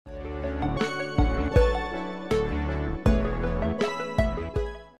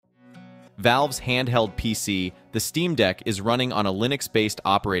Valve's handheld PC, the Steam Deck, is running on a Linux-based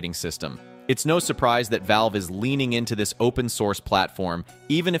operating system. It's no surprise that Valve is leaning into this open-source platform,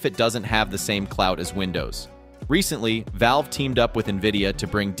 even if it doesn't have the same clout as Windows. Recently, Valve teamed up with NVIDIA to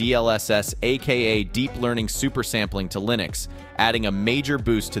bring DLSS, aka Deep Learning Super Sampling, to Linux, adding a major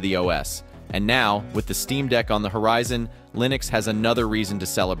boost to the OS. And now, with the Steam Deck on the horizon, Linux has another reason to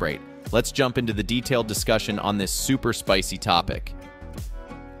celebrate. Let's jump into the detailed discussion on this super spicy topic.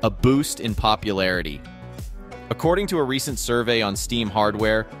 A boost in popularity. According to a recent survey on Steam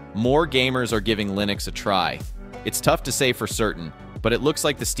hardware, more gamers are giving Linux a try. It's tough to say for certain, but it looks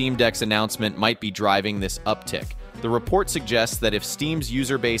like the Steam Deck's announcement might be driving this uptick. The report suggests that if Steam's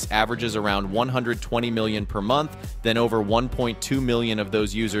user base averages around 120 million per month, then over 1.2 million of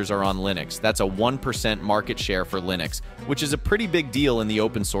those users are on Linux. That's a 1% market share for Linux, which is a pretty big deal in the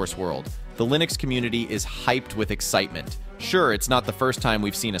open source world. The Linux community is hyped with excitement. Sure, it's not the first time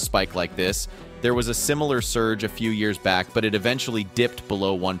we've seen a spike like this. There was a similar surge a few years back, but it eventually dipped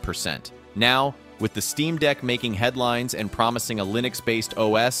below 1%. Now, with the Steam Deck making headlines and promising a Linux-based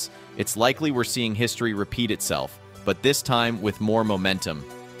OS, it's likely we're seeing history repeat itself, but this time with more momentum.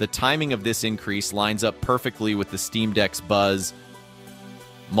 The timing of this increase lines up perfectly with the Steam Deck's buzz,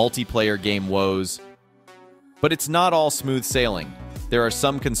 multiplayer game woes. But it's not all smooth sailing. There are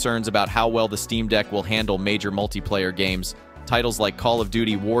some concerns about how well the Steam Deck will handle major multiplayer games. Titles like Call of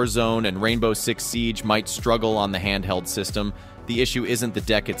Duty Warzone and Rainbow Six Siege might struggle on the handheld system. The issue isn't the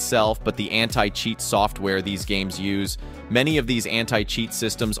deck itself, but the anti-cheat software these games use. Many of these anti-cheat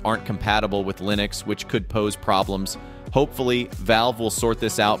systems aren't compatible with Linux, which could pose problems. Hopefully, Valve will sort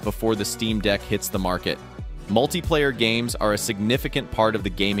this out before the Steam Deck hits the market. Multiplayer games are a significant part of the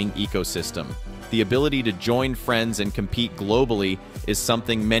gaming ecosystem. The ability to join friends and compete globally is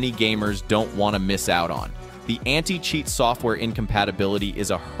something many gamers don't want to miss out on. The anti-cheat software incompatibility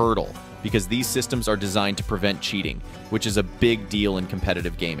is a hurdle because these systems are designed to prevent cheating, which is a big deal in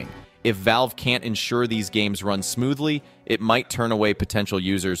competitive gaming. If Valve can't ensure these games run smoothly, it might turn away potential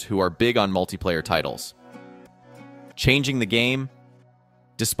users who are big on multiplayer titles. Changing the game?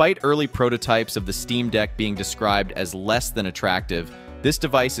 Despite early prototypes of the Steam Deck being described as less than attractive, this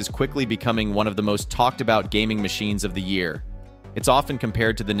device is quickly becoming one of the most talked about gaming machines of the year. It's often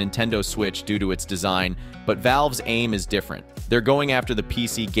compared to the Nintendo Switch due to its design, but Valve's aim is different. They're going after the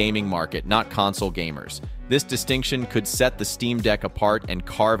PC gaming market, not console gamers. This distinction could set the Steam Deck apart and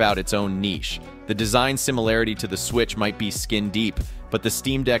carve out its own niche. The design similarity to the Switch might be skin deep, but the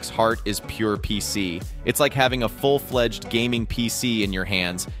Steam Deck's heart is pure PC. It's like having a full-fledged gaming PC in your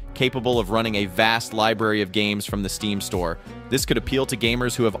hands, capable of running a vast library of games from the Steam store. This could appeal to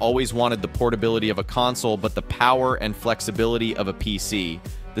gamers who have always wanted the portability of a console but the power and flexibility of a PC.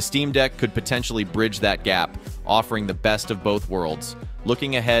 The Steam Deck could potentially bridge that gap, offering the best of both worlds.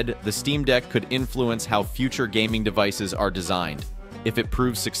 Looking ahead, the Steam Deck could influence how future gaming devices are designed. If it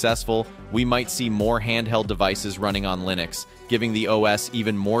proves successful, we might see more handheld devices running on Linux, giving the OS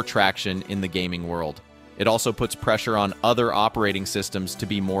even more traction in the gaming world. It also puts pressure on other operating systems to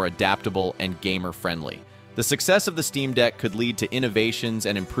be more adaptable and gamer-friendly. The success of the Steam Deck could lead to innovations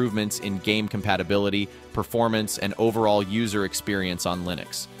and improvements in game compatibility, performance, and overall user experience on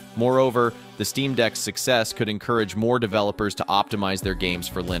Linux. Moreover, the Steam Deck's success could encourage more developers to optimize their games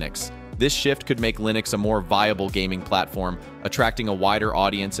for Linux. This shift could make Linux a more viable gaming platform, attracting a wider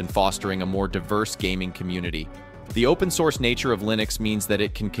audience and fostering a more diverse gaming community. The open-source nature of Linux means that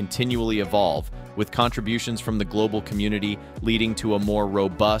it can continually evolve, with contributions from the global community leading to a more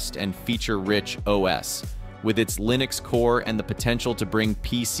robust and feature-rich OS. With its Linux core and the potential to bring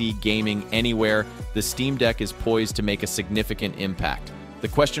PC gaming anywhere, the Steam Deck is poised to make a significant impact. The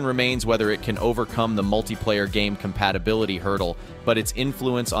question remains whether it can overcome the multiplayer game compatibility hurdle, but its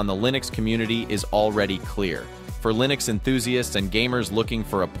influence on the Linux community is already clear. For Linux enthusiasts and gamers looking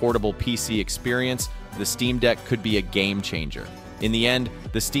for a portable PC experience, the Steam Deck could be a game changer. In the end,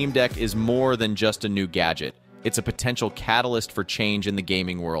 the Steam Deck is more than just a new gadget. It's a potential catalyst for change in the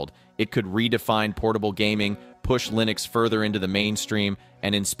gaming world. It could redefine portable gaming, push Linux further into the mainstream,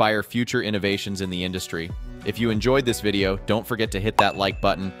 and inspire future innovations in the industry. If you enjoyed this video, don't forget to hit that like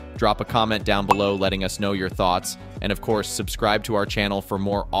button, drop a comment down below letting us know your thoughts, and of course, subscribe to our channel for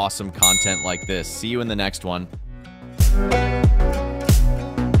more awesome content like this. See you in the next one.